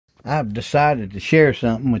I've decided to share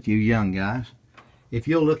something with you young guys. If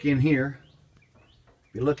you'll look in here,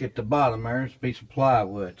 if you look at the bottom, there's a piece of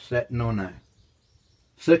plywood sitting on a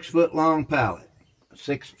 6 foot long pallet.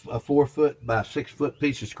 A 4 foot by 6 foot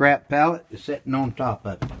piece of scrap pallet is sitting on top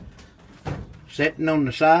of it. Sitting on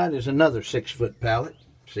the side is another 6 foot pallet.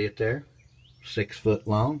 See it there? 6 foot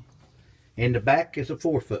long. In the back is a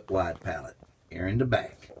 4 foot wide pallet. Here in the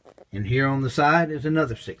back. And here on the side is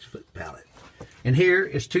another 6 foot pallet. And here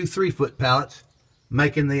is 2 3 foot pallets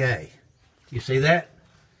making the A. You see that?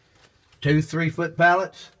 2 3 foot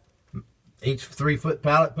pallets. Each 3 foot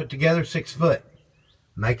pallet put together 6 foot.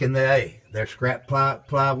 Making the A. They're scrap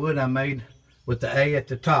plywood I made with the A at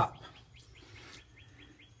the top.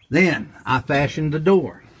 Then I fashioned the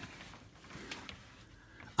door.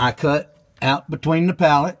 I cut out between the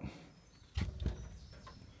pallet.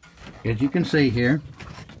 As you can see here,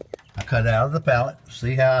 I cut out of the pallet.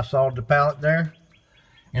 See how I sawed the pallet there?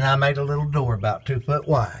 And I made a little door about 2 foot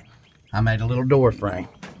wide. I made a little door frame.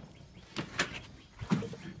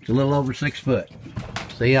 It's a little over 6 foot.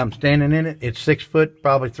 See, I'm standing in it. It's 6 foot,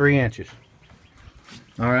 probably 3 inches.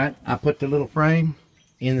 All right, I put the little frame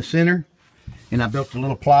in the center, and I built a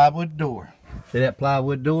little plywood door. See that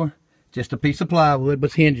plywood door? Just a piece of plywood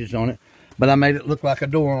with hinges on it, but I made it look like a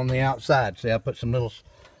door on the outside. See, I put some little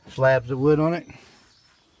slabs of wood on it.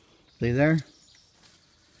 See there?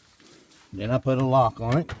 Then I put a lock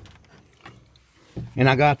on it. And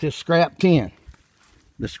I got this scrap tin.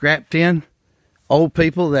 The scrap tin, old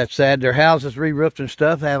people that's had their houses re-roofed and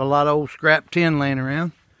stuff have a lot of old scrap tin laying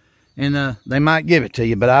around. And they might give it to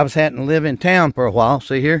you, but I was having to live in town for a while.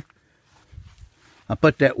 See here? I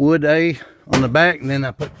put that wood A on the back, and then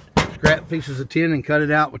I put scrap pieces of tin and cut it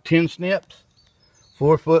out with tin snips,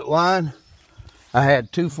 4 foot wide. I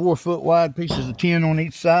had 2 4 foot wide pieces of tin on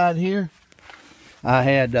each side here. I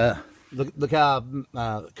had, look how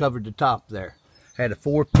I covered the top there. Had a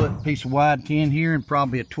 4 foot piece of wide tin here and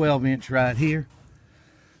probably a 12 inch right here.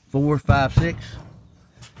 4, 5, 6.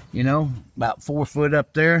 You know, about 4 foot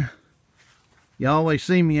up there. You always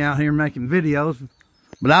see me out here making videos,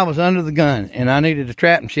 but I was under the gun and I needed a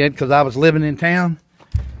trapping shed because I was living in town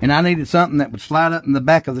and I needed something that would slide up in the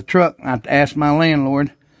back of the truck. I asked my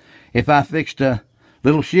landlord if I fixed a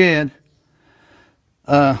little shed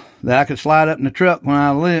that I could slide up in the truck when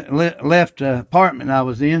I left the apartment I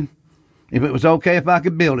was in, if it was okay if I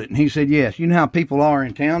could build it. And he said yes. You know how people are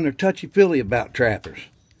in town. They're touchy-feely about trappers.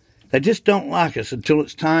 They just don't like us until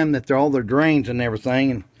it's time that all their drains and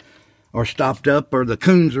everything are stopped up, or the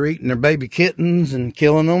coons are eating their baby kittens and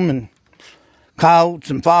killing them, and coyotes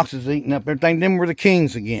and foxes eating up everything. Then we're the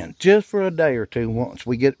kings again, just for a day or two. Once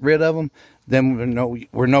we get rid of them, then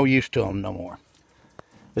we're no use to them no more.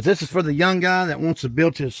 But this is for the young guy that wants to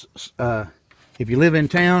build his, if you live in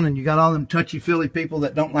town and you got all them touchy-feely people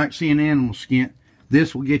that don't like seeing animals skint,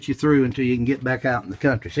 this will get you through until you can get back out in the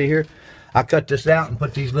country. See here? I cut this out and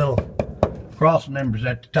put these little cross members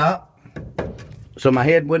at the top so my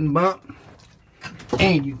head wouldn't bump.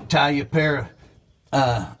 And you can tie you a pair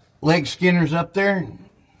of leg skinners up there and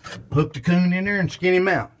hook the coon in there and skin him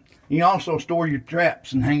out. You can also store your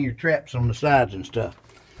traps and hang your traps on the sides and stuff.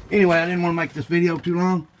 Anyway, I didn't want to make this video too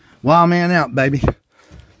long. Wildman out, baby.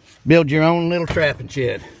 Build your own little trapping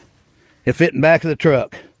shed. It fit in the back of the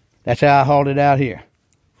truck. That's how I hauled it out here.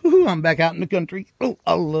 Woohoo, I'm back out in the country. Oh,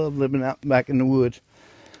 I love living out back in the woods.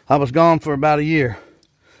 I was gone for about a year.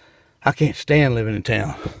 I can't stand living in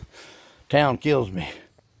town. Town kills me.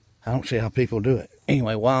 I don't see how people do it.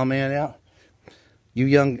 Anyway, Wildman out. You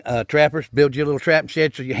young trappers, build your little trapping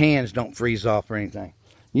shed so your hands don't freeze off or anything.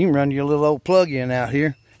 You can run your little old plug-in out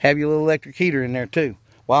here. Have your little electric heater in there too.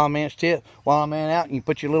 Wildman's tip, Wildman out, and you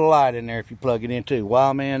put your little light in there if you plug it in too.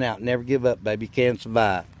 Wildman out. Never give up, baby. You can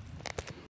survive.